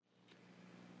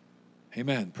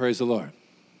Amen. Praise the Lord.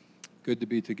 Good to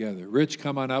be together. Rich,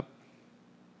 come on up.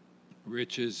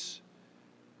 Rich is,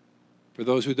 for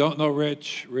those who don't know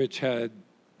Rich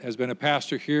has been a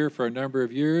pastor here for a number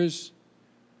of years,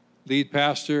 lead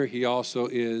pastor. He also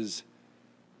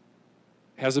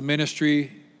has a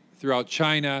ministry throughout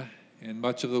China and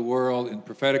much of the world in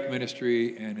prophetic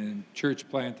ministry and in church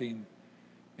planting.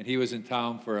 And he was in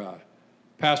town for a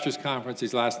pastor's conference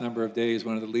these last number of days,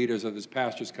 one of the leaders of his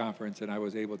pastor's conference, and I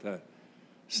was able to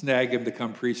snag him to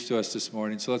come preach to us this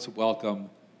morning. So let's welcome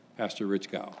Pastor Rich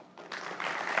Gao.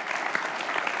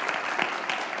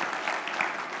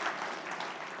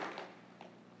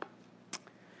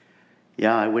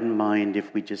 Yeah, I wouldn't mind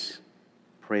if we just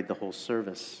prayed the whole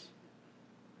service.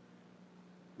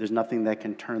 There's nothing that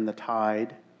can turn the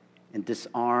tide and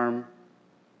disarm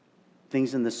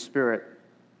things in the spirit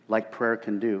like prayer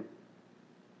can do.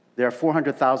 There are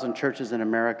 400,000 churches in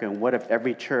America, and what if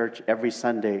every church, every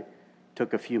Sunday,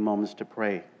 took a few moments to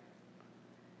pray?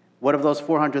 What if those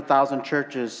 400,000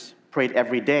 churches prayed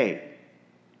every day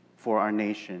for our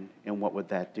nation, and what would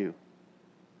that do?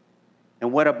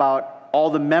 And what about all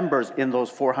the members in those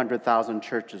 400,000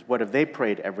 churches? What if they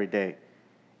prayed every day,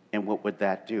 and what would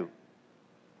that do?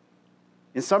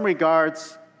 In some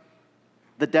regards,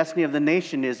 the destiny of the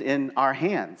nation is in our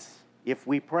hands if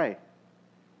we pray.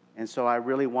 And so I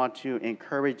really want to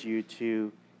encourage you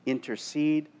to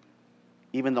intercede.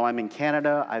 Even though I'm in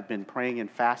Canada, I've been praying and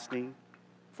fasting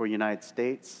for the United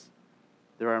States.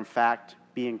 There are, in fact,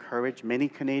 be encouraged, many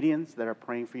Canadians that are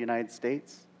praying for the United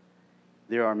States.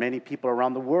 There are many people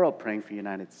around the world praying for the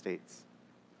United States.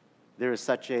 There is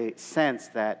such a sense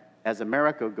that as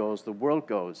America goes, the world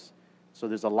goes. So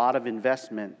there's a lot of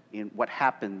investment in what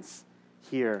happens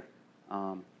here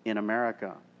in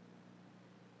America.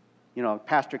 You know,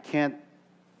 Pastor Kent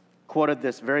quoted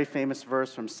this very famous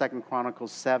verse from 2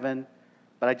 Chronicles 7,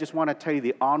 but I just want to tell you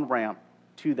the on-ramp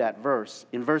to that verse.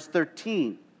 In verse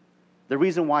 13, the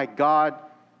reason why God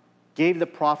gave the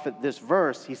prophet this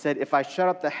verse, he said, if I shut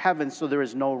up the heavens so there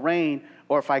is no rain,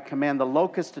 or if I command the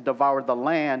locusts to devour the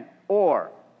land,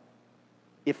 or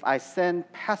if I send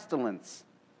pestilence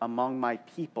among my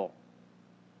people.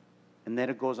 And then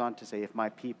it goes on to say, if my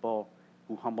people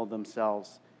who humble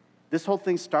themselves. This whole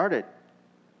thing started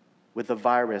with the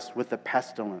virus, with the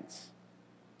pestilence.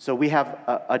 So we have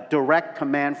a direct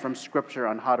command from Scripture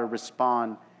on how to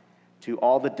respond to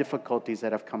all the difficulties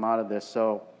that have come out of this.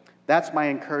 So that's my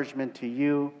encouragement to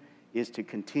you, is to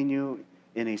continue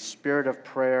in a spirit of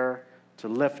prayer, to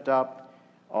lift up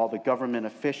all the government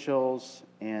officials.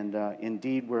 And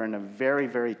indeed, we're in a very,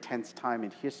 very tense time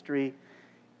in history,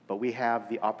 but we have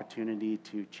the opportunity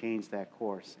to change that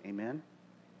course. Amen?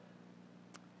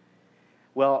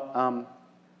 Well,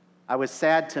 I was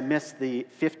sad to miss the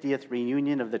 50th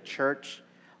reunion of the church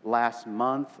last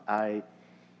month. I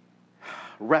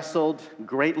wrestled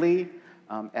greatly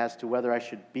as to whether I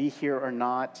should be here or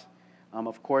not.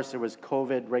 Of course, there was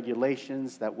COVID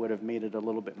regulations that would have made it a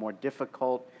little bit more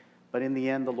difficult. But in the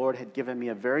end, the Lord had given me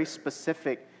a very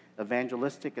specific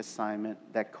evangelistic assignment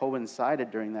that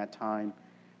coincided during that time.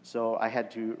 So I had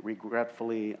to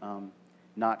regretfully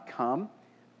not come.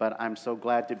 But I'm so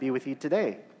glad to be with you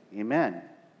today. Amen.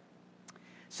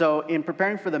 So in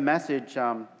preparing for the message,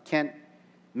 Kent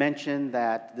mentioned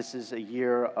that this is a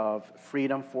year of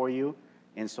freedom for you.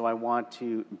 And so I want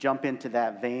to jump into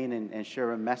that vein and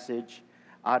share a message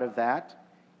out of that.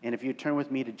 And if you turn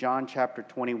with me to John chapter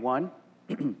 21,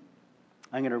 I'm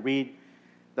going to read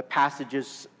the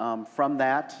passages from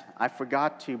that. I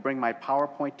forgot to bring my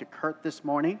PowerPoint to Kurt this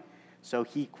morning, so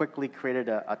he quickly created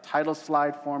a title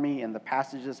slide for me and the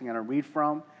passages I'm going to read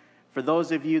from. For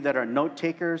those of you that are note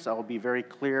takers, I will be very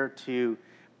clear to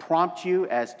prompt you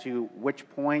as to which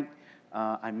point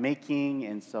I'm making,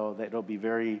 and so that it'll be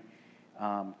very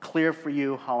clear for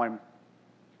you how I'm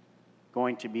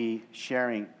going to be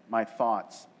sharing my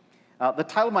thoughts. The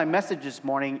title of my message this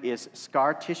morning is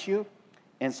Scar Tissue,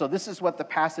 and so this is what the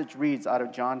passage reads out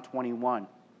of John 21.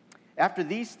 After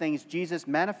these things, Jesus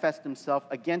manifested himself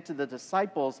again to the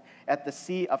disciples at the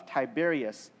Sea of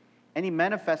Tiberias, and he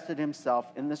manifested himself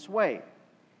in this way.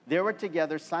 There were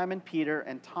together Simon Peter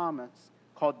and Thomas,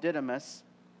 called Didymus,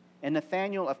 and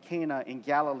Nathanael of Cana in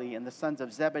Galilee, and the sons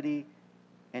of Zebedee,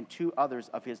 and two others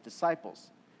of his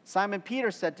disciples. Simon Peter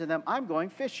said to them, I'm going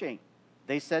fishing.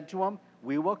 They said to him,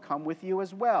 we will come with you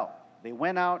as well. They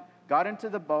went out, got into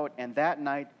the boat, and that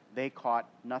night they caught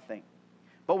nothing.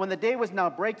 But when the day was now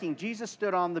breaking, Jesus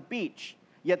stood on the beach,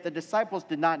 yet the disciples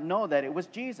did not know that it was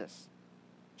Jesus.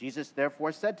 Jesus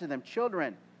therefore said to them,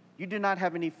 children, you do not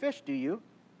have any fish, do you?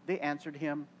 They answered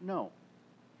him, no.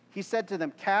 He said to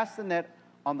them, cast the net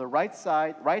on the right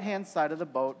hand side of the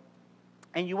boat,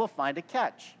 and you will find a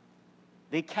catch.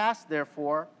 They cast,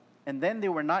 therefore, and then they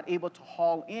were not able to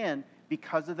haul in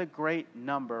because of the great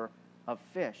number of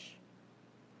fish.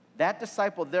 That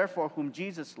disciple, therefore, whom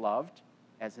Jesus loved,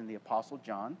 as in the Apostle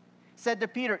John, said to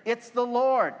Peter, "It's the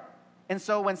Lord." And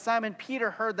so when Simon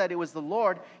Peter heard that it was the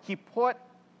Lord, he put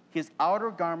his outer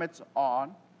garments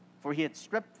on, for he had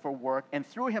stripped for work, and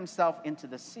threw himself into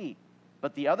the sea.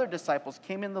 But the other disciples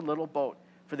came in the little boat,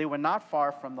 for they were not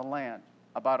far from the land,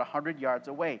 about 100 yards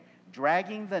away,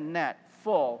 dragging the net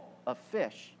full of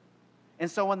fish. And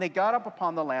so when they got up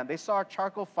upon the land, they saw a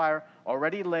charcoal fire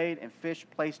already laid and fish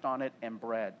placed on it and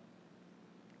bread.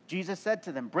 Jesus said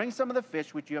to them, "Bring some of the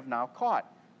fish which you have now caught."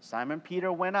 Simon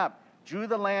Peter went up, drew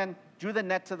the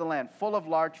net to the land, full of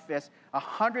large fish,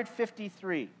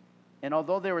 153. And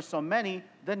although there were so many,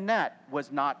 the net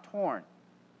was not torn.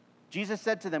 Jesus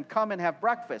said to them, "Come and have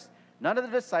breakfast." None of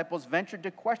the disciples ventured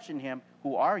to question him,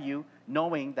 "Who are you?"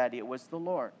 knowing that it was the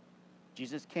Lord.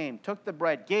 Jesus came, took the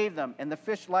bread, gave them, and the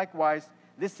fish likewise.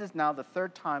 This is now the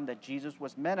third time that Jesus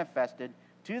was manifested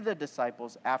to the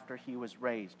disciples after he was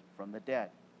raised from the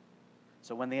dead.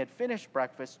 So when they had finished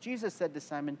breakfast, Jesus said to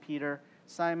Simon Peter,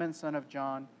 "Simon, son of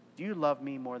John, do you love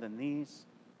me more than these?"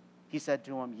 He said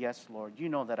to him, "Yes, Lord, you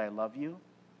know that I love you."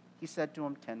 He said to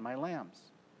him, "Tend my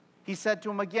lambs." He said to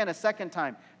him again a second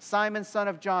time, "Simon, son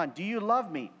of John, do you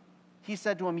love me?" He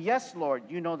said to him, "Yes, Lord,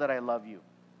 you know that I love you."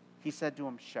 He said to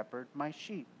him, "Shepherd my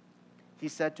sheep." He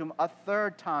said to him a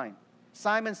third time,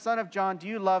 "Simon, son of John, do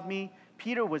you love me?"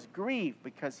 Peter was grieved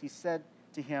because he said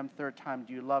to him third time,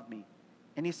 "Do you love me?"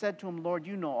 And he said to him, "Lord,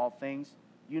 you know all things.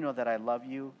 You know that I love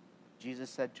you." Jesus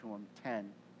said to him,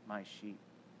 "Tend my sheep."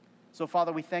 So,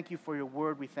 Father, we thank you for your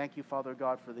word. We thank you, Father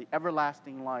God, for the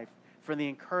everlasting life, for the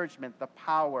encouragement, the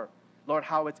power, Lord,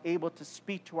 how it's able to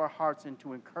speak to our hearts and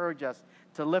to encourage us,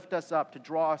 to lift us up, to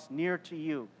draw us near to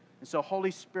you. And so,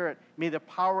 Holy Spirit, may the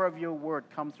power of your word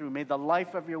come through. May the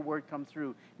life of your word come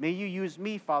through. May you use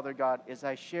me, Father God, as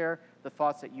I share the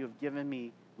thoughts that you have given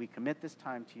me. We commit this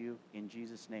time to you in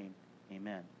Jesus' name.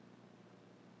 Amen.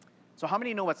 So how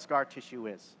many know what scar tissue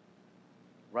is?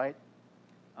 Right?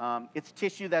 It's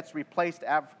tissue that's replaced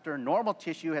after normal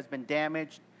tissue has been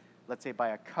damaged, let's say by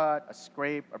a cut, a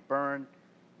scrape, a burn,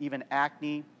 even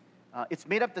acne. It's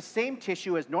made up the same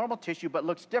tissue as normal tissue, but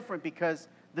looks different because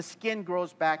the skin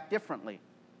grows back differently.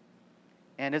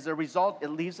 And as a result, it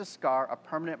leaves a scar, a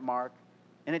permanent mark,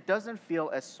 and it doesn't feel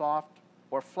as soft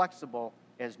or flexible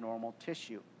as normal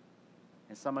tissue.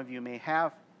 And some of you may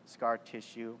have scar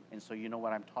tissue, and so you know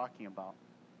what I'm talking about.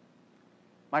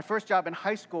 My first job in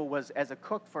high school was as a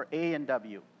cook for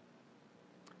A&W.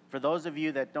 For those of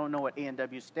you that don't know what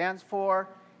A&W stands for,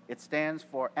 it stands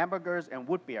for hamburgers and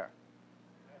root beer.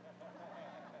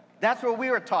 That's what we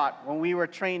were taught when we were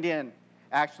trained in.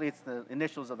 Actually, it's the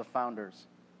initials of the founders.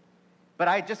 But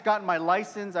I had just gotten my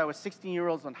license. I was 16 years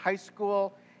old in high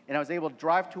school, and I was able to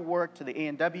drive to work to the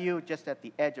A&W just at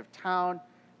the edge of town.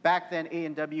 Back then,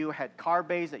 A&W had car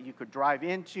bays that you could drive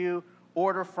into,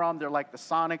 order from. They're like the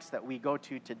Sonics that we go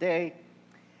to today.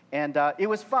 And it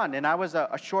was fun. And I was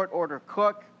a short order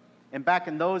cook. And back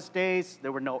in those days,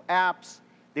 there were no apps.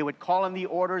 They would call in the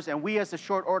orders. And we, as the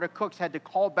short order cooks, had to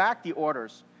call back the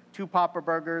orders. 2 Papa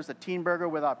burgers, a teen burger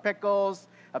without pickles,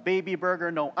 a baby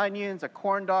burger, no onions, a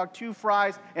corn dog, 2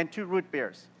 fries, and 2 root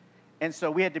beers. And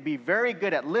so we had to be very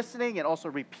good at listening and also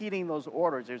repeating those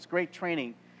orders. It was great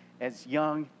training as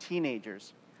young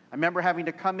teenagers. I remember having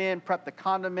to come in, prep the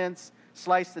condiments,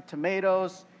 slice the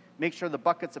tomatoes, make sure the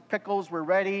buckets of pickles were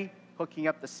ready, hooking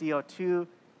up the CO2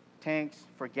 tanks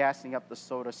for gassing up the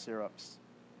soda syrups.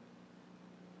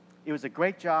 It was a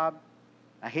great job.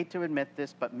 I hate to admit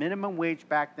this, but minimum wage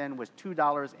back then was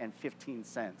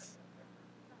 $2.15.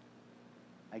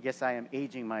 I guess I am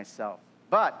aging myself.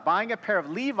 But buying a pair of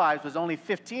Levi's was only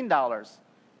 $15,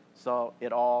 so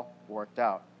it all worked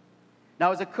out.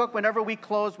 Now, as a cook, whenever we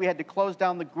closed, we had to close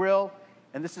down the grill,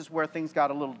 and this is where things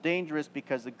got a little dangerous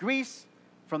because the grease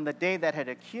from the day that had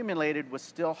accumulated was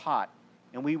still hot,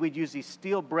 and we would use these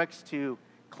steel bricks to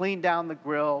clean down the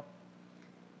grill.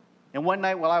 And one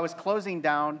night while I was closing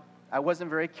down, I wasn't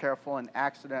very careful and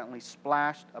accidentally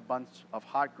splashed a bunch of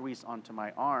hot grease onto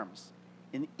my arms.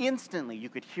 And instantly, you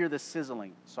could hear the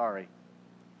sizzling,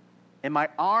 and my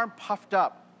arm puffed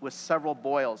up with several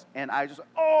boils, and I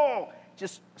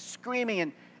just screaming,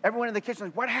 and everyone in the kitchen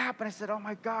was, "What happened?" I said, "Oh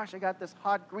my gosh, I got this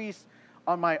hot grease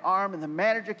on my arm." And the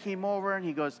manager came over, and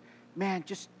he goes, "Man,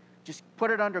 just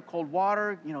put it under cold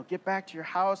water, get back to your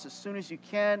house as soon as you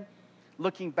can."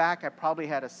 Looking back, I probably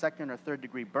had a 2nd or 3rd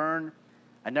degree burn.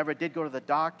 I never did go to the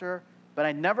doctor, but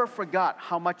I never forgot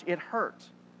how much it hurt.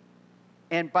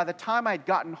 And by the time I'd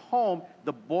gotten home,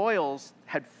 the boils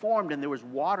had formed and there was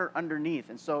water underneath.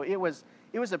 And so it was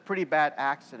a pretty bad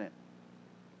accident.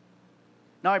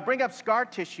 Now I bring up scar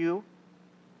tissue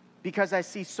because I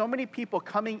see so many people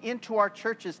coming into our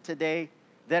churches today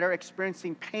that are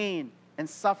experiencing pain and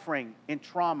suffering and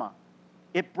trauma.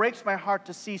 It breaks my heart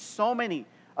to see so many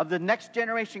of the next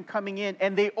generation coming in,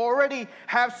 and they already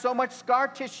have so much scar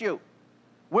tissue.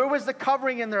 Where was the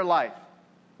covering in their life?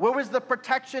 Where was the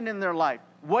protection in their life?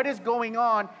 What is going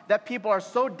on that people are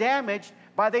so damaged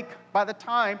by the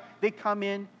time they come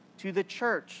in to the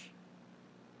church?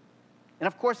 And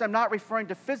of course, I'm not referring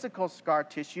to physical scar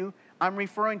tissue. I'm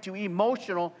referring to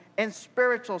emotional and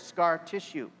spiritual scar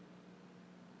tissue.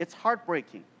 It's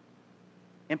heartbreaking.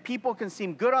 And people can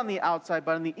seem good on the outside,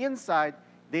 but on the inside,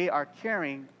 they are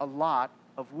carrying a lot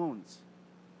of wounds.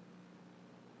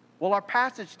 Well, our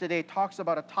passage today talks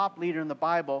about a top leader in the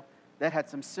Bible that had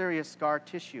some serious scar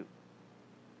tissue.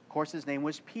 Of course, his name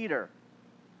was Peter.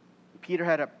 Peter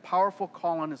had a powerful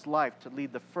call on his life to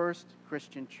lead the first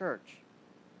Christian church.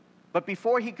 But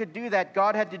before he could do that,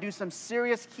 God had to do some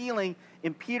serious healing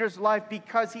in Peter's life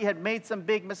because he had made some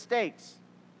big mistakes.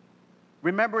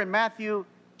 Remember in Matthew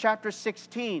chapter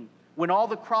 16, when all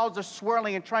the crowds are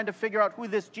swirling and trying to figure out who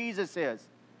this Jesus is.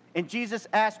 And Jesus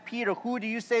asked Peter, "Who do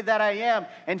you say that I am?"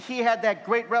 And he had that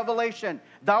great revelation.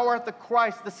 "Thou art the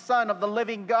Christ, the Son of the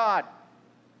living God."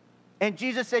 And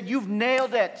Jesus said, "You've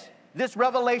nailed it. This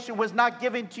revelation was not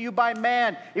given to you by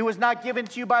man. It was not given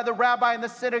to you by the rabbi in the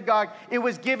synagogue. It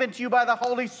was given to you by the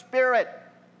Holy Spirit."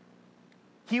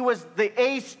 He was the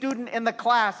A student in the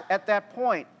class at that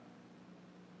point.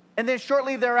 And then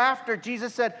shortly thereafter,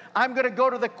 Jesus said, "I'm going to go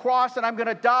to the cross and I'm going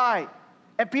to die."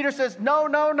 And Peter says, "No,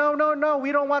 no, no, no, no.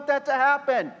 We don't want that to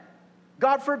happen.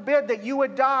 God forbid that you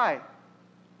would die."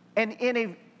 And in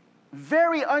a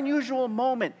very unusual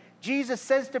moment, Jesus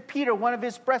says to Peter, one of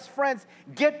his best friends,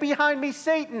 "Get behind me,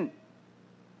 Satan."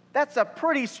 That's a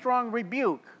pretty strong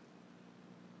rebuke.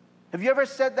 Have you ever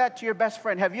said that to your best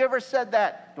friend? Have you ever said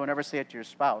that? Don't ever say it to your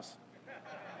spouse.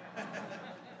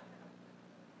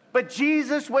 But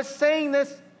Jesus was saying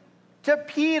this to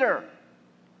Peter.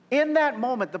 In that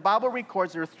moment, the Bible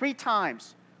records there are 3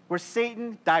 times where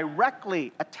Satan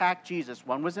directly attacked Jesus.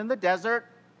 One was in the desert,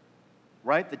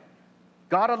 right?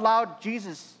 God allowed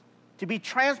Jesus to be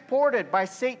transported by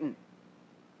Satan.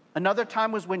 Another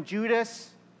time was when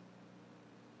Judas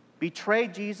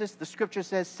betrayed Jesus. The scripture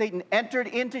says Satan entered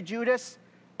into Judas,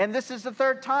 and this is the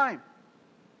 3rd time.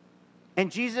 And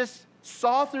Jesus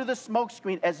saw through the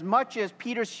smokescreen. As much as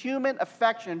Peter's human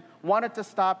affection wanted to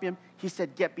stop him, he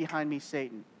said, "Get behind me,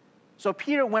 Satan." So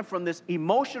Peter went from this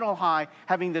emotional high,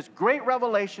 having this great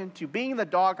revelation, to being in the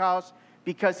doghouse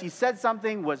because he said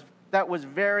something that was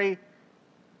very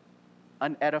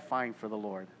unedifying for the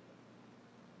Lord.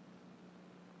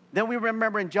 Then we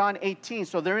remember in John 18,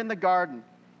 so they're in the garden,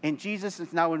 and Jesus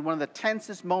is now in one of the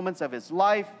tensest moments of his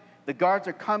life. The guards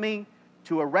are coming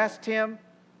to arrest him,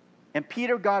 and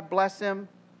Peter, God bless him,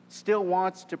 still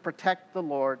wants to protect the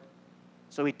Lord.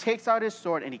 So he takes out his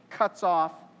sword and he cuts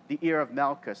off the ear of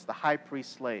Malchus, the high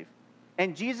priest's slave.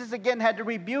 And Jesus again had to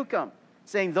rebuke him,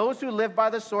 saying, "Those who live by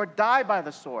the sword die by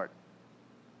the sword."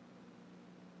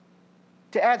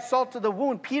 To add salt to the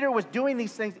wound, Peter was doing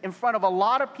these things in front of a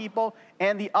lot of people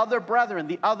and the other brethren,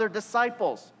 the other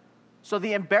disciples. So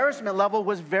the embarrassment level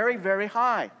was very, very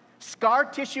high. Scar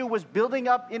tissue was building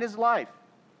up in his life.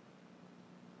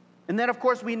 And then, of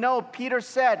course, we know Peter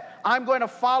said, "I'm going to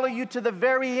follow you to the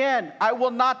very end. I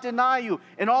will not deny you."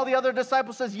 And all the other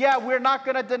disciples says, "Yeah, we're not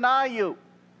going to deny you."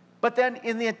 But then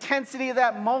in the intensity of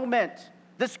that moment,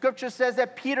 the scripture says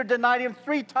that Peter denied him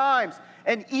 3 times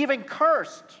and even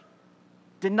cursed,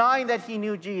 denying that he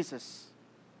knew Jesus.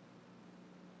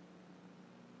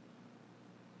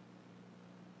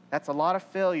 That's a lot of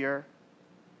failure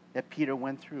that Peter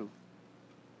went through.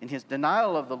 And his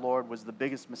denial of the Lord was the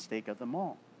biggest mistake of them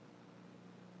all.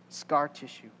 Scar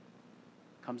tissue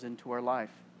comes into our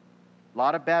life. A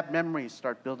lot of bad memories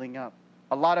start building up.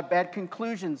 A lot of bad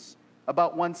conclusions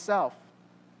about oneself.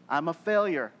 I'm a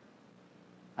failure.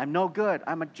 I'm no good.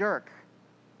 I'm a jerk.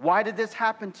 Why did this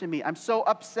happen to me? I'm so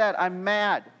upset. I'm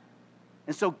mad.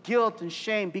 And so guilt and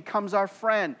shame becomes our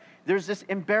friend. There's this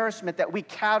embarrassment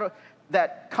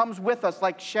that comes with us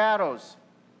like shadows.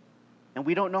 And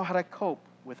we don't know how to cope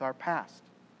with our past.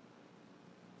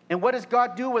 And what does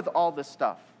God do with all this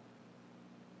stuff?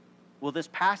 Well, this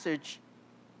passage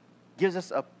gives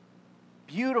us a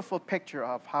beautiful picture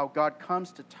of how God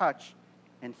comes to touch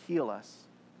and heal us.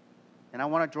 And I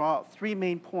want to draw out 3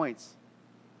 main points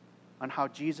on how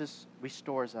Jesus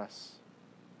restores us.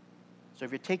 So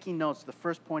if you're taking notes, the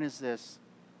first point is this: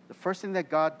 the first thing that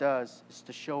God does is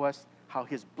to show us how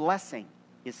his blessing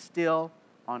is still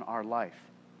on our life.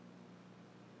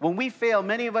 When we fail,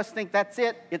 many of us think that's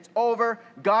it, it's over,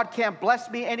 God can't bless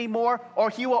me anymore, or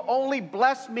he will only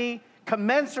bless me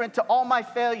commensurate to all my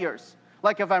failures.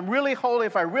 Like if I'm really holy,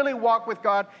 if I really walk with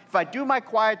God, if I do my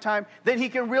quiet time, then he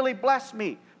can really bless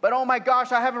me. But oh my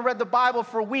gosh, I haven't read the Bible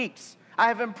for weeks. I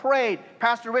haven't prayed.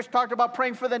 Pastor Rich talked about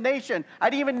praying for the nation. I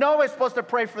didn't even know I was supposed to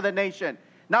pray for the nation.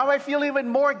 Now I feel even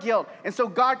more guilt. And so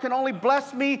God can only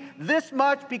bless me this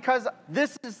much because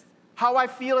this is how I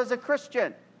feel as a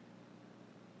Christian.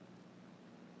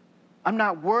 I'm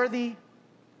not worthy.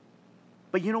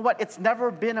 But you know what? It's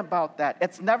never been about that.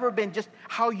 It's never been just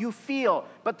how you feel.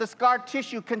 But the scar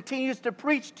tissue continues to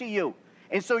preach to you.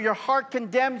 And so your heart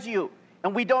condemns you.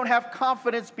 And we don't have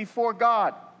confidence before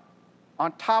God.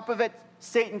 On top of it,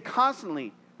 Satan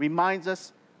constantly reminds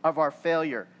us of our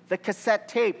failure. The cassette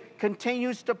tape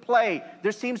continues to play.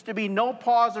 There seems to be no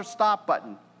pause or stop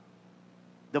button.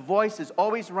 The voice is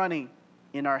always running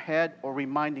in our head or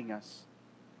reminding us.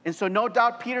 And so no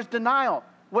doubt Peter's denial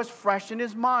was fresh in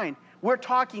his mind. We're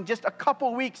talking just a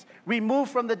couple weeks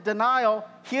removed from the denial,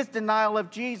 his denial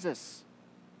of Jesus.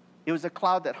 It was a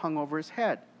cloud that hung over his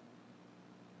head.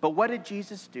 But what did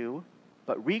Jesus do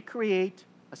but recreate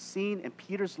a scene in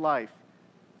Peter's life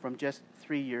from just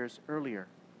 3 years earlier?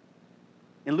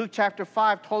 In Luke chapter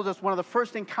 5 told us one of the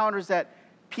first encounters that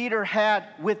Peter had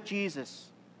with Jesus.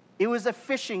 It was a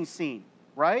fishing scene,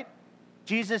 right?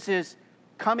 Jesus is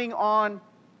coming on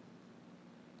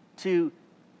to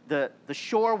the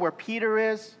shore where Peter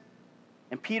is,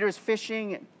 and Peter is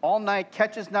fishing all night,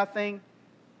 catches nothing.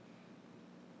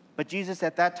 But Jesus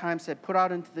at that time said, put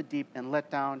out into the deep and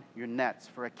let down your nets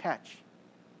for a catch.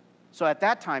 So at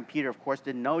that time, Peter, of course,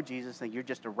 didn't know Jesus, and you're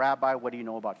just a rabbi, what do you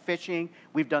know about fishing?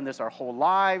 We've done this our whole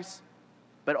lives.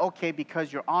 But okay,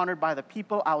 because you're honored by the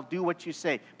people, I'll do what you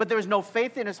say. But there was no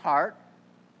faith in his heart.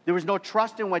 There was no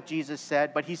trust in what Jesus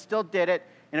said, but he still did it.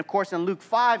 And of course, in Luke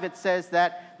 5, it says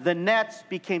that the nets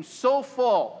became so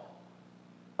full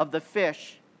of the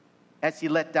fish as he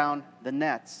let down the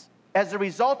nets. As a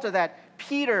result of that,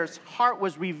 Peter's heart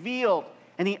was revealed,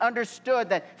 and he understood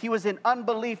that he was in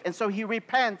unbelief, and so he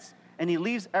repents, and he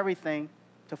leaves everything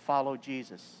to follow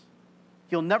Jesus.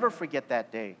 He'll never forget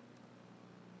that day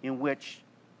in which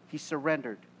he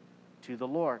surrendered to the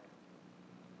Lord.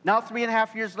 Now,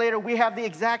 3.5 years later, we have the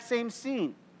exact same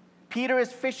scene. Peter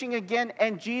is fishing again,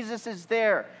 and Jesus is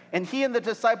there. And he and the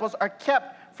disciples are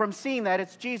kept from seeing that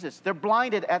it's Jesus. They're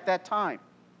blinded at that time.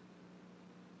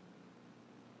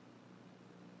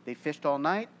 They fished all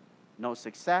night, no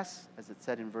success, as it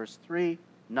said in verse 3,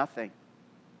 nothing.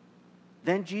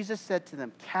 Then Jesus said to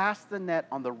them, cast the net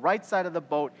on the right side of the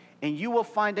boat, and you will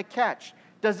find a catch.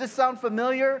 Does this sound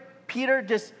familiar? Peter,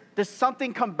 does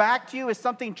something come back to you? Is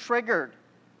something triggered?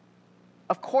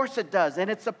 Of course it does, and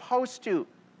it's supposed to.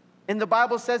 And the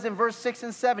Bible says in verse 6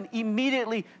 and 7,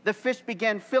 immediately the fish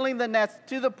began filling the nets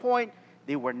to the point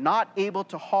they were not able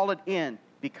to haul it in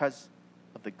because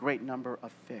of the great number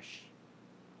of fish.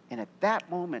 And at that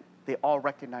moment, they all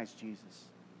recognized Jesus.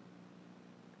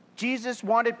 Jesus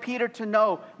wanted Peter to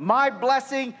know, my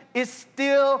blessing is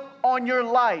still on your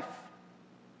life.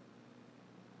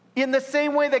 In the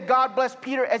same way that God blessed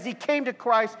Peter as he came to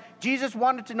Christ, Jesus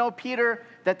wanted to know, Peter,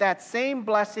 that that same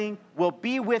blessing will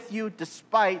be with you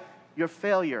despite your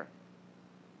failure.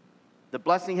 The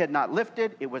blessing had not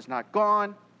lifted. It was not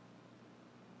gone.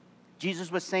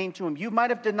 Jesus was saying to him, you might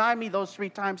have denied me those 3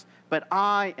 times, but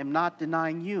I am not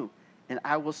denying you, and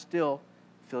I will still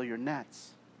fill your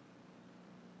nets.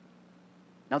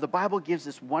 Now, the Bible gives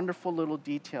this wonderful little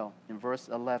detail in verse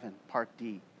 11, part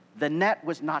D. The net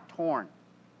was not torn.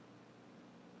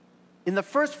 In the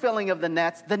first filling of the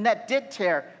nets, the net did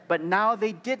tear, but now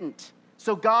they didn't.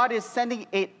 So God is sending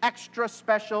an extra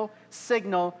special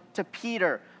signal to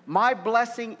Peter. My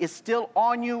blessing is still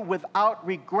on you without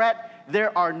regret.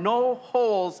 There are no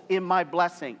holes in my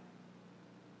blessing.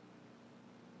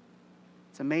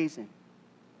 It's amazing.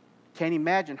 Can't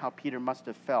imagine how Peter must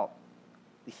have felt.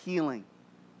 The healing,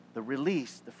 the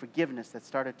release, the forgiveness that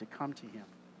started to come to him.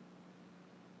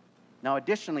 Now,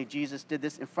 additionally, Jesus did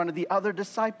this in front of the other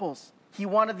disciples. He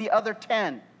wanted the other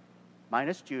 10,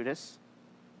 minus Judas,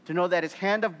 to know that his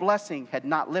hand of blessing had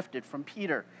not lifted from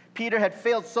Peter. Peter had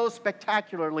failed so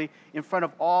spectacularly in front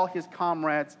of all his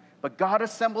comrades, but God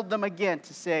assembled them again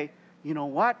to say, you know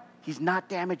what? He's not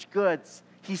damaged goods.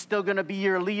 He's still going to be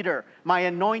your leader. My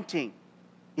anointing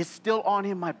is still on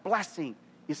him. My blessing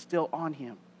is still on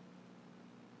him.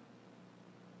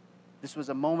 This was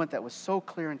a moment that was so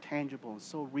clear and tangible and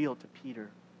so real to Peter.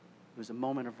 It was a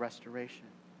moment of restoration.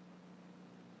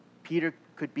 Peter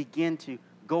could begin to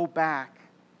go back,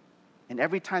 and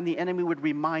every time the enemy would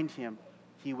remind him,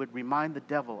 he would remind the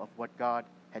devil of what God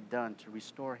had done to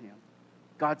restore him.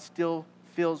 God still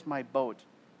fills my boat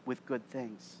with good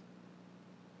things.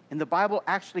 And the Bible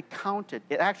actually counted.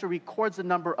 It actually records the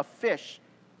number of fish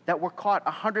that were caught,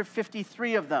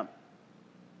 153 of them.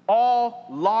 All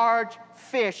large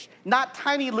fish, not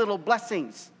tiny little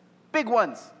blessings, big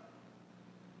ones.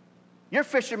 You're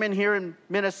fishermen here in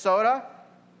Minnesota,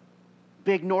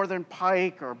 big northern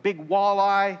pike or big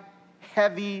walleye,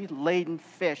 heavy laden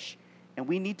fish. And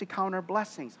we need to count our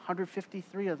blessings,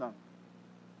 153 of them.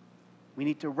 We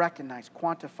need to recognize,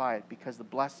 quantify it, because the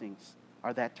blessings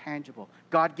are that tangible.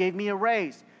 God gave me a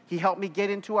raise. He helped me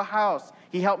get into a house.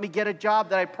 He helped me get a job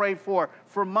that I prayed for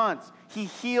months. He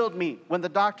healed me when the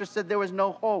doctor said there was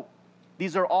no hope.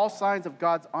 These are all signs of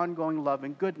God's ongoing love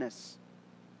and goodness.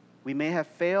 We may have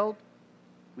failed.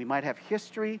 We might have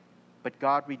history, but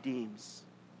God redeems.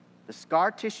 The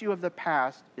scar tissue of the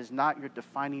past is not your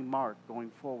defining mark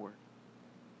going forward.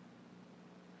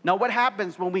 Now, what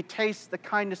happens when we taste the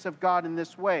kindness of God in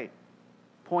this way?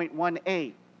 Point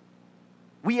 1a.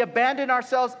 We abandon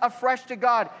ourselves afresh to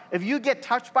God. If you get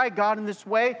touched by God in this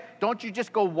way, don't you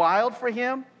just go wild for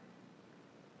Him?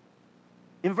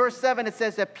 In verse 7, it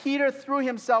says that Peter threw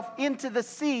himself into the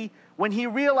sea when he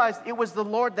realized it was the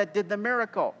Lord that did the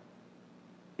miracle.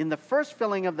 In the first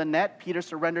filling of the net, Peter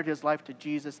surrendered his life to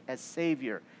Jesus as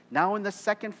Savior. Now in the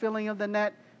second filling of the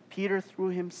net, Peter threw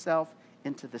himself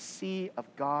into the sea of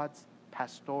God's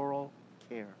pastoral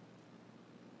care.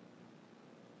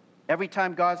 Every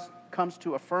time God comes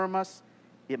to affirm us,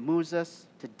 it moves us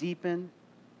to deepen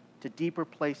to deeper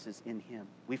places in Him.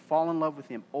 We fall in love with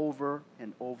Him over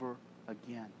and over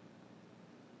again.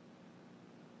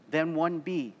 Then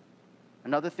 1b,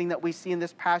 another thing that we see in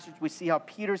this passage, we see how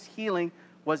Peter's healing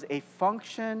was a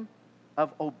function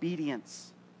of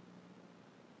obedience.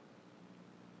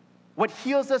 What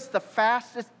heals us the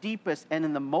fastest, deepest, and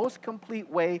in the most complete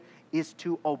way is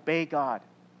to obey God.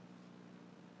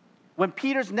 When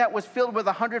Peter's net was filled with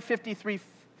 153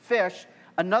 fish,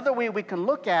 another way we can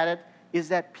look at it is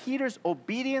that Peter's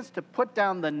obedience to put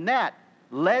down the net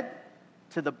led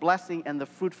to the blessing and the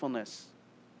fruitfulness.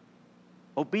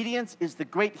 Obedience is the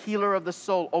great healer of the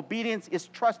soul. Obedience is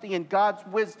trusting in God's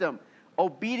wisdom.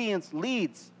 Obedience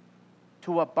leads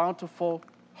to a bountiful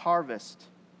harvest.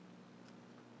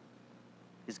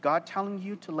 Is God telling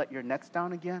you to let your nets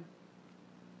down again?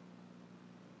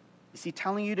 Is He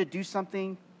telling you to do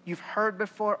something you've heard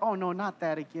before? Oh, no, not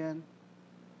that again.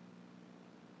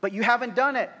 But you haven't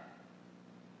done it.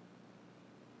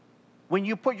 When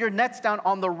you put your nets down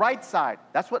on the right side,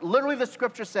 that's what literally the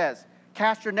scripture says.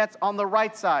 Cast your nets on the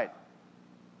right side.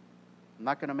 I'm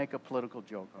not going to make a political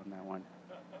joke on that one.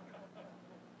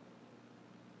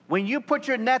 When you put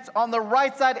your nets on the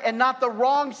right side and not the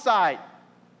wrong side,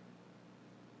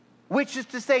 which is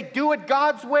to say, do it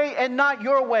God's way and not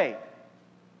your way,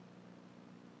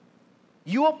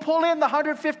 you will pull in the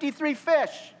 153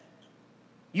 fish.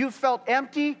 You felt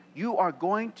empty, you are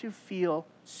going to feel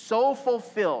so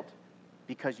fulfilled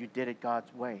because you did it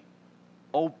God's way.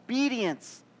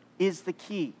 Obedience is the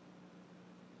key.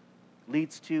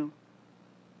 Leads to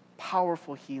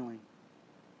powerful healing,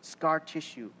 scar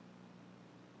tissue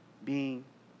being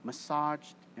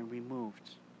massaged and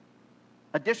removed.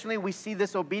 Additionally, we see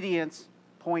this obedience,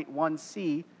 point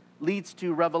 1c, leads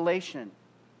to revelation.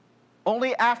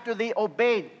 Only after they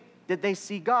obeyed did they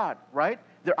see God, right?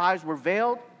 Their eyes were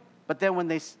veiled, but then when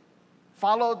they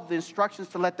followed the instructions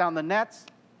to let down the nets,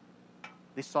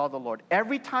 they saw the Lord.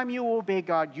 Every time you obey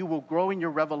God, you will grow in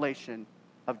your revelation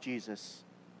of Jesus.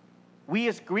 We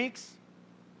as Greeks,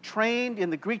 trained in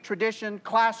the Greek tradition,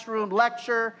 classroom,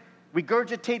 lecture,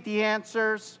 regurgitate the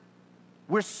answers.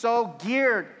 We're so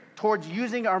geared towards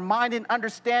using our mind and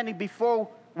understanding before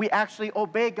we actually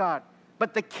obey God.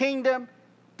 But the kingdom,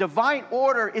 divine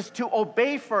order is to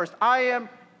obey first. I am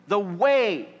the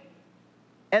way,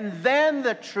 and then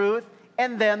the truth,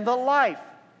 and then the life.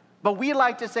 But we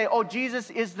like to say, oh, Jesus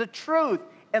is the truth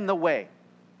and the way.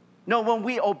 No, when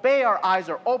we obey, our eyes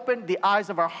are open, the eyes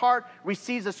of our heart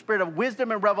receives a spirit of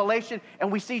wisdom and revelation,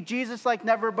 and we see Jesus like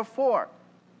never before.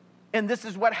 And this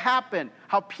is what happened,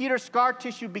 how Peter's scar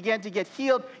tissue began to get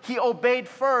healed. He obeyed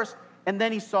first, and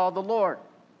then he saw the Lord.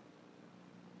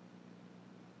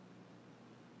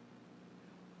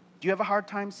 Do you have a hard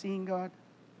time seeing God?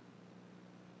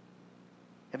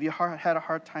 Have you had a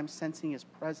hard time sensing His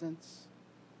presence?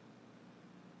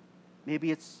 Maybe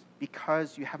it's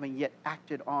because you haven't yet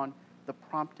acted on the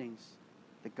promptings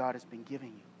that God has been giving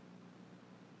you.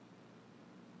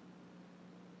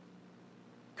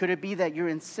 Could it be that you're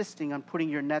insisting on putting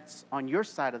your nets on your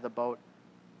side of the boat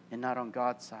and not on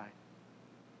God's side.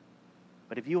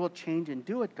 But if you will change and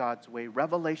do it God's way,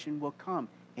 revelation will come,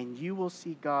 and you will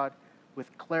see God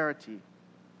with clarity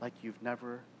like you've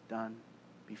never done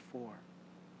before.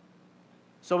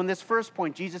 So in this first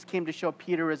point, Jesus came to show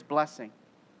Peter his blessing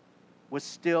was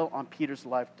still on Peter's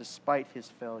life despite his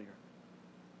failure.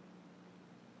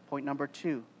 Point number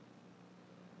 2.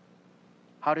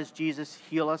 How does Jesus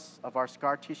heal us of our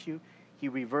scar tissue? He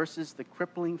reverses the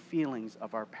crippling feelings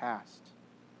of our past.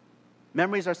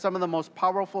 Memories are some of the most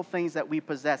powerful things that we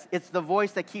possess. It's the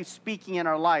voice that keeps speaking in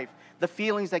our life, the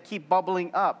feelings that keep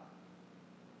bubbling up.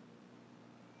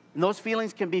 And those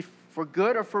feelings can be for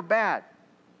good or for bad.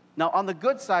 Now, on the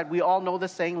good side, we all know the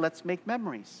saying, let's make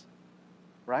memories,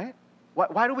 right?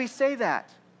 Why do we say that?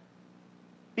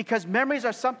 Because memories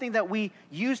are something that we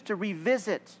use to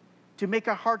revisit, to make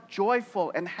our heart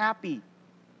joyful and happy.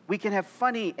 We can have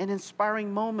funny and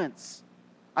inspiring moments.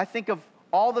 I think of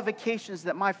all the vacations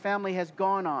that my family has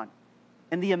gone on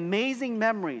and the amazing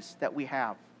memories that we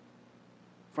have.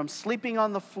 From sleeping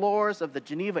on the floors of the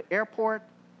Geneva airport,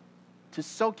 to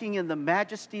soaking in the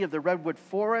majesty of the redwood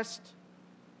forest,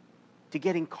 to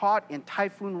getting caught in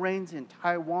typhoon rains in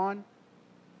Taiwan.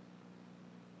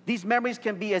 These memories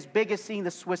can be as big as seeing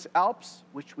the Swiss Alps,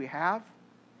 which we have,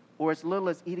 or as little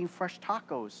as eating fresh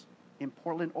tacos in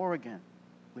Portland, Oregon,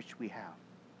 which we have.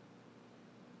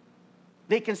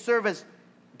 They can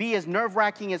be as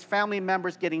nerve-wracking as family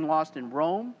members getting lost in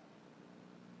Rome,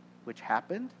 which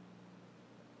happened,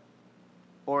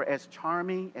 or as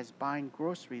charming as buying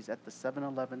groceries at the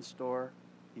 7-Eleven store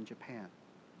in Japan.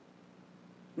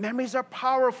 Memories are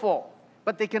powerful,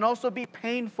 but they can also be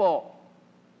painful.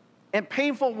 And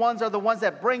painful ones are the ones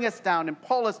that bring us down and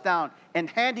pull us down and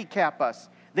handicap us.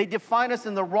 They define us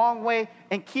in the wrong way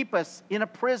and keep us in a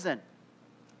prison.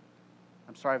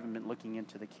 I'm sorry I haven't been looking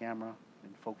into the camera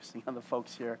and focusing on the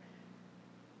folks here.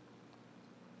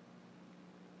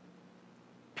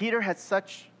 Peter had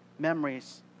such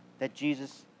memories that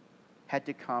Jesus had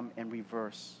to come and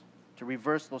to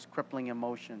reverse those crippling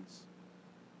emotions.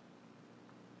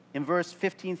 In verse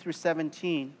 15 through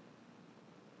 17,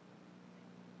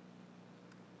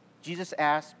 Jesus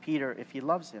asked Peter if he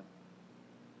loves him.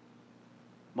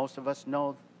 Most of us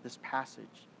know this passage.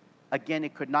 Again,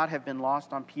 it could not have been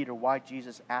lost on Peter why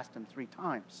Jesus asked him 3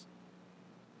 times.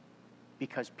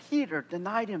 Because Peter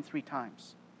denied him 3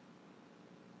 times.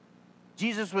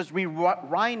 Jesus was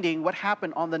rewinding what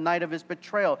happened on the night of his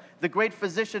betrayal. The great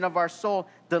physician of our soul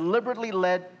deliberately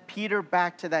led Peter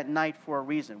back to that night for a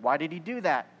reason. Why did he do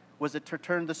that? Was it to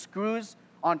turn the screws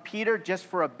on Peter just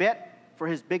for a bit, for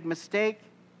his big mistake?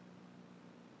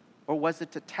 Or was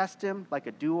it to test him like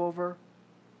a do-over?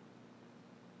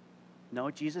 No,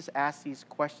 Jesus asked these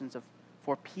questions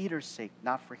for Peter's sake,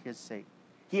 not for his sake.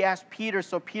 He asked Peter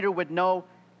so Peter would know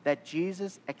that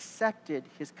Jesus accepted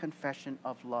his confession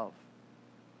of love.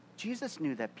 Jesus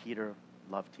knew that Peter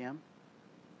loved him.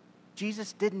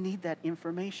 Jesus didn't need that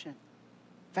information.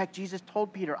 In fact, Jesus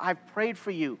told Peter, I've prayed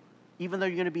for you, even though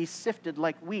you're going to be sifted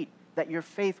like wheat, that your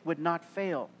faith would not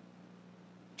fail.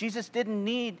 Jesus didn't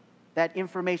need that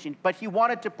information, but he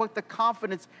wanted to put the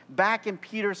confidence back in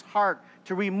Peter's heart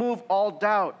to remove all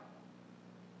doubt.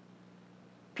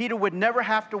 Peter would never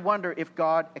have to wonder if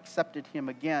God accepted him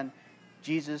again.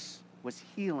 Jesus was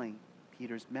healing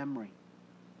Peter's memory,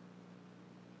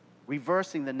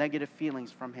 reversing the negative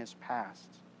feelings from his past.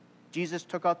 Jesus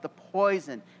took out the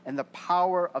poison and the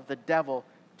power of the devil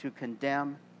to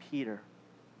condemn Peter.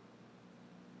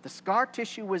 The scar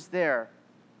tissue was there,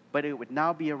 but it would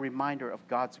now be a reminder of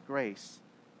God's grace,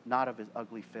 not of his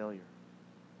ugly failure.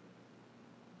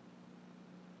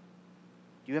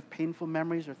 Do you have painful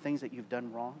memories or things that you've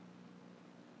done wrong?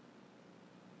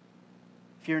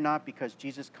 Fear not, because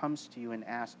Jesus comes to you and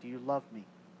asks, do you love me?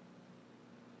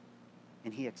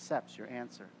 And he accepts your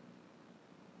answer.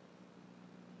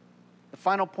 The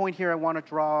final point here I want to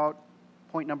draw out,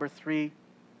 point number 3.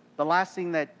 The last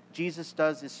thing that Jesus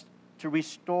does is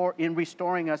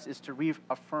restoring us is to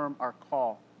reaffirm our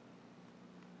call.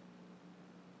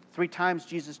 3 times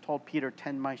Jesus told Peter,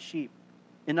 tend my sheep.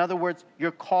 In other words,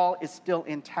 your call is still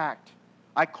intact.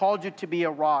 I called you to be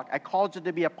a rock. I called you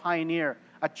to be a pioneer,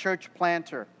 a church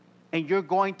planter. And you're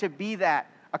going to be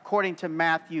that according to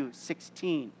Matthew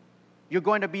 16. You're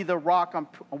going to be the rock on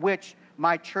which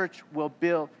my church will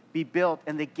be built,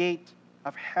 and the gates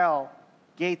of hell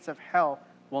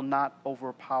will not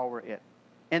overpower it.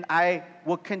 And I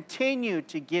will continue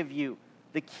to give you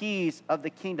the keys of the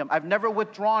kingdom. I've never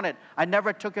withdrawn it. I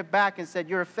never took it back and said,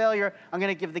 you're a failure, I'm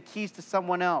going to give the keys to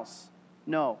someone else.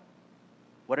 No.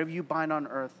 Whatever you bind on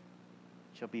earth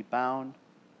shall be bound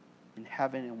in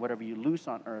heaven, and whatever you loose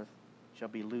on earth shall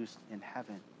be loosed in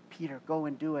heaven. Peter, go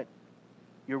and do it.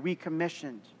 You're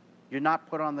recommissioned. You're not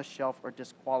put on the shelf or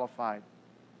disqualified.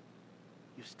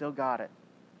 You still got it.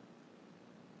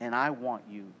 And I want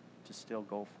you to still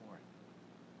go for it.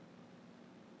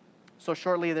 So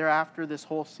shortly thereafter, this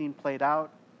whole scene played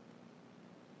out.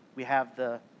 We have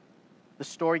the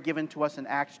story given to us in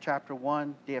Acts chapter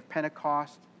 1, day of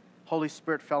Pentecost. Holy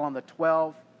Spirit fell on the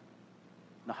 12,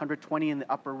 the 120 in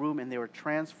the upper room, and they were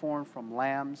transformed from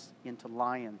lambs into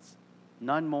lions,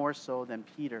 none more so than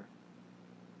Peter.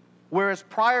 Whereas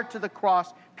prior to the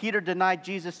cross, Peter denied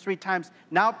Jesus 3 times.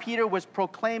 Now Peter was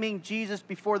proclaiming Jesus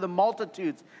before the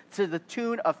multitudes to the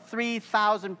tune of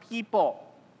 3,000 people.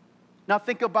 Now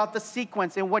think about the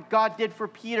sequence and what God did for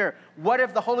Peter. What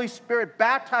if the Holy Spirit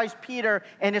baptized Peter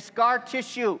and his scar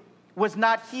tissue was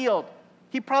not healed?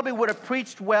 He probably would have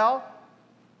preached well,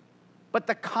 but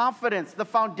the confidence, the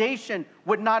foundation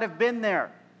would not have been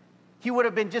there. He would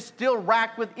have been just still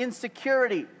racked with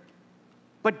insecurity.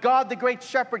 But God, the great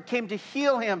shepherd, came to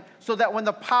heal him so that when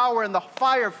the power and the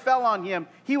fire fell on him,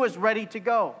 he was ready to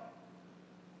go.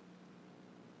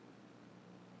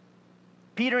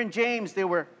 Peter and James, they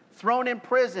were thrown in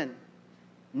prison.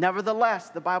 Nevertheless,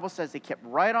 the Bible says they kept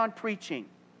right on preaching.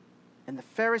 And the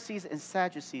Pharisees and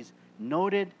Sadducees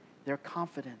noted their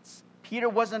confidence. Peter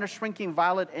wasn't a shrinking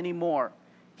violet anymore.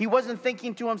 He wasn't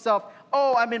thinking to himself,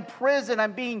 oh, I'm in prison,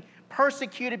 I'm being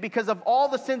persecuted because of all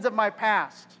the sins of my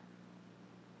past.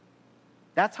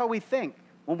 That's how we think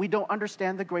when we don't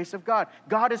understand the grace of God.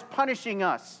 God is punishing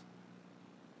us.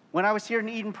 When I was here in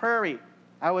Eden Prairie,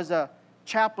 I was a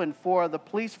chaplain for the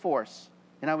police force,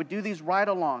 and I would do these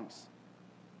ride-alongs.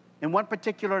 And one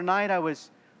particular night, I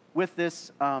was with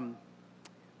this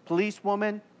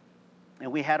policewoman,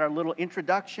 and we had our little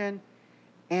introduction,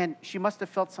 and she must have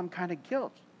felt some kind of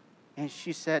guilt. And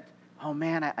she said, oh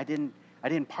man, I didn't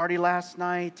party last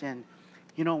night, and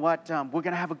you know what, we're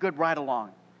going to have a good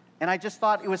ride-along. And I just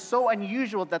thought it was so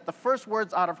unusual that the first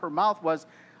words out of her mouth was,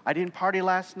 I didn't party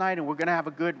last night and we're going to have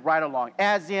a good ride-along.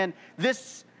 As in,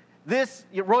 this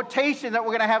rotation that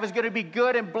we're going to have is going to be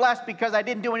good and blessed because I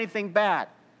didn't do anything bad.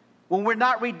 When we're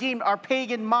not redeemed, our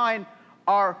pagan mind,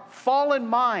 our fallen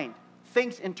mind,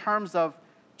 thinks in terms of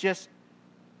just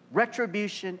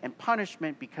retribution and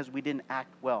punishment because we didn't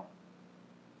act well.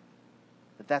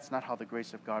 But that's not how the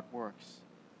grace of God works.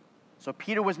 So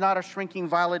Peter was not a shrinking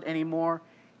violet anymore.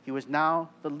 He was now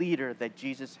the leader that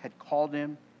Jesus had called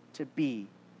him to be.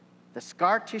 The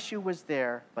scar tissue was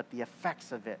there, but the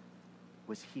effects of it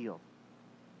was healed.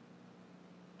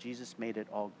 Jesus made it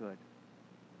all good.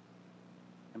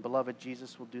 And beloved,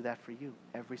 Jesus will do that for you,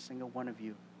 every single one of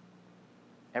you.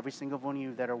 Every single one of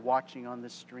you that are watching on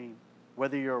this stream.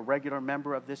 Whether you're a regular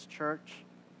member of this church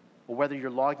or whether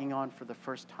you're logging on for the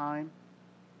first time,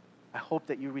 I hope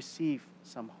that you receive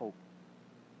some hope,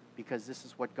 because this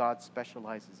is what God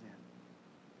specializes in.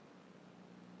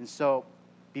 And so,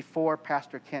 before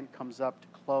Pastor Kent comes up to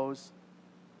close,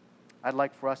 I'd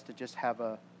like for us to just have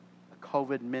a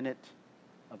COVID minute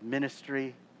of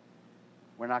ministry.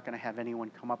 We're not going to have anyone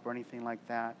come up or anything like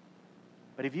that.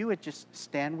 But if you would just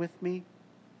stand with me,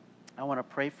 I want to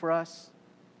pray for us.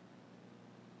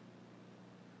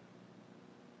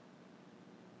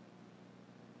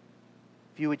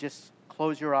 If you would just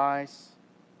close your eyes.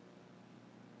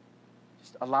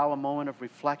 Just allow a moment of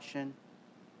reflection.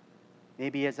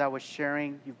 Maybe as I was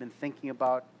sharing, you've been thinking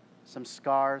about some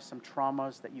scars, some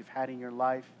traumas that you've had in your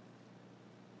life.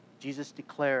 Jesus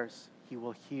declares He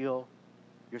will heal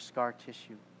your scar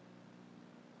tissue.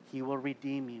 He will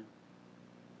redeem you.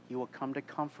 He will come to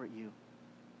comfort you.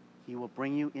 He will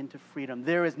bring you into freedom.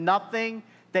 There is nothing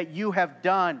that you have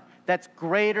done that's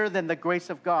greater than the grace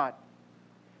of God.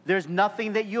 There's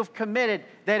nothing that you have committed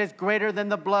that is greater than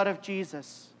the blood of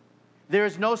Jesus. There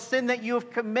is no sin that you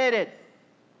have committed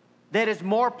that is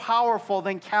more powerful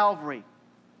than Calvary.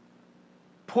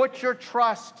 Put your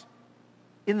trust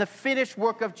in the finished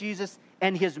work of Jesus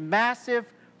and His massive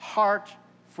heart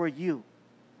for you.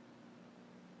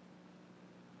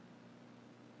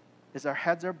 As our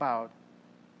heads are bowed,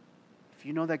 if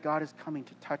you know that God is coming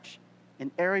to touch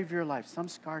an area of your life, some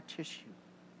scar tissue,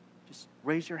 just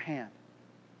raise your hand.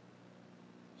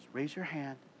 Just raise your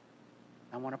hand.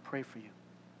 I want to pray for you.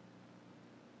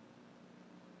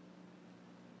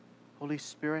 Holy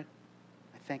Spirit,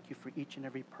 I thank you for each and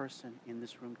every person in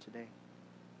this room today.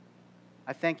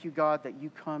 I thank you, God, that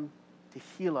you come to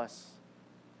heal us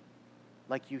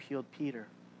like you healed Peter.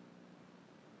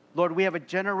 Lord, we have a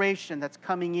generation that's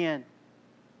coming in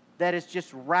that is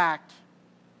just racked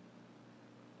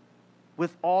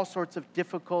with all sorts of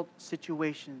difficult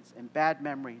situations and bad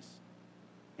memories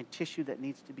and tissue that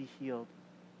needs to be healed.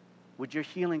 Would your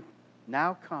healing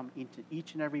now come into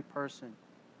each and every person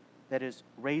that has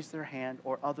raised their hand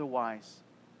or otherwise.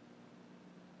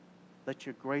 Let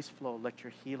your grace flow. Let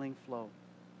your healing flow.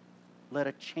 Let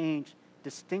a change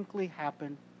distinctly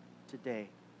happen today.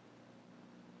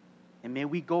 And may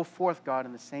we go forth, God,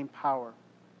 in the same power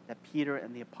that Peter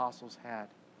and the apostles had.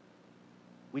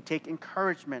 We take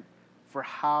encouragement for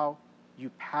how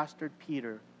you pastored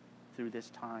Peter through this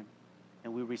time.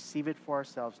 And we receive it for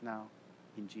ourselves now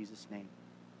in Jesus' name.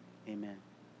 Amen.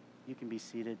 You can be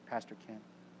seated, Pastor Ken.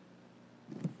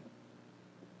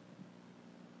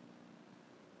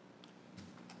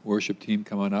 Worship team,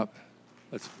 come on up.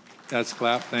 Let's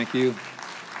clap. Thank you.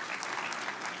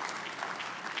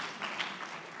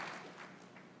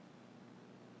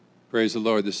 Praise the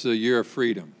Lord. This is a year of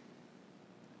freedom.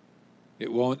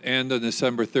 It won't end on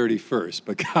December 31st,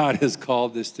 but God has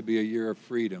called this to be a year of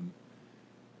freedom.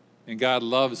 And God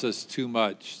loves us too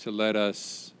much to let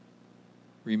us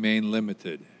remain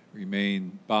limited,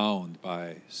 remain bound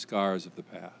by scars of the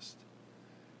past.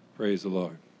 Praise the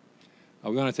Lord.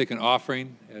 We're going to take an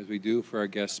offering, as we do for our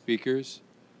guest speakers.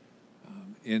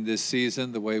 In this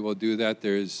season, the way we'll do that,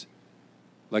 there's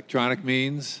electronic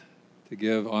means to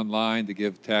give online, to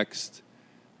give text.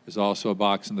 There's also a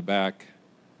box in the back.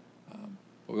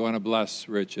 But we want to bless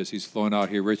Rich as he's flown out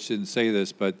here. Rich didn't say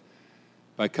this, but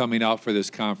by coming out for this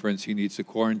conference, he needs to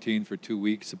quarantine for 2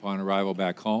 weeks upon arrival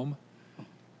back home.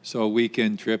 So a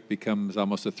weekend trip becomes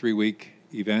almost a 3-week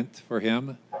event for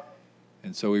him.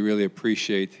 And so we really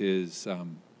appreciate his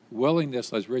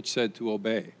willingness, as Rich said, to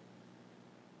obey.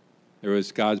 There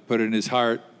was God put it in his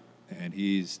heart, and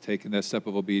he's taken that step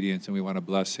of obedience, and we want to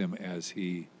bless him as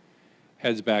he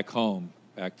heads back home,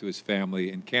 back to his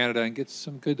family in Canada, and gets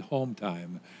some good home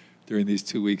time during these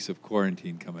 2 weeks of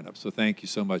quarantine coming up. So thank you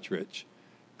so much, Rich.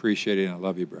 Appreciate it, and I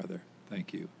love you, brother.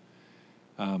 Thank you.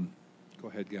 Go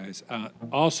ahead, guys.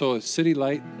 Also, City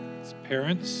Light's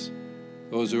parents,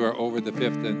 those who are over the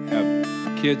 5th and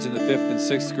have kids in the 5th and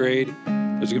 6th grade,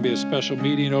 there's going to be a special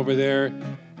meeting over there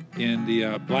in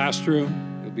the blast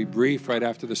room. It'll be brief right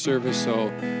after the service, so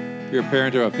if you're a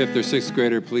parent or a 5th or 6th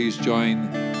grader, please join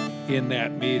in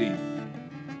that meeting.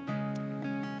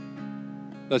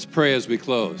 Let's pray as we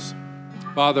close.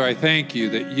 Father, I thank you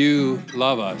that you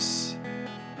love us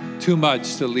too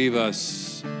much to leave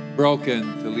us broken,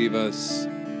 to leave us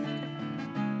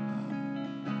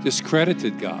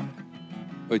discredited, God.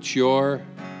 But your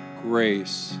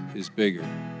grace is bigger.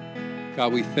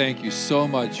 God, we thank you so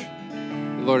much.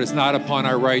 Lord, it's not upon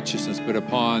our righteousness, but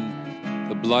upon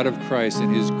the blood of Christ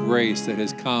and his grace that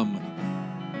has come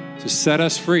to set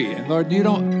us free. And Lord,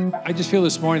 I just feel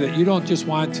this morning that you don't just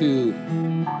want to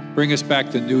bring us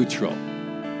back to neutral,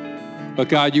 but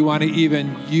God, you want to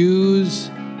even use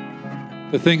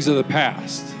the things of the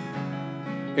past,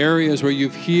 areas where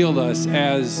you've healed us,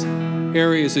 as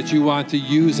areas that you want to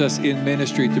use us in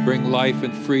ministry to bring life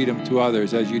and freedom to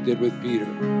others, as you did with Peter.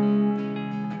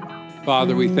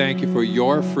 Father, we thank you for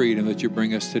your freedom that you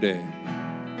bring us today.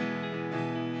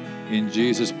 In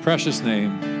Jesus' precious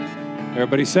name,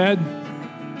 everybody said,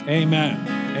 amen.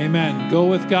 Amen. Go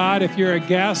with God. If you're a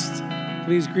guest,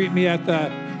 please greet me at the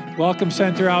Welcome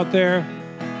Center out there.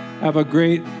 Have a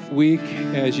great week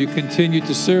as you continue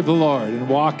to serve the Lord and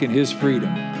walk in his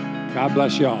freedom. God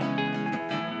bless you all.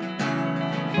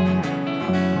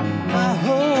 My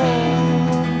hope,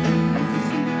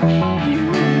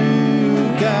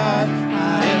 you, God,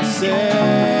 I am set.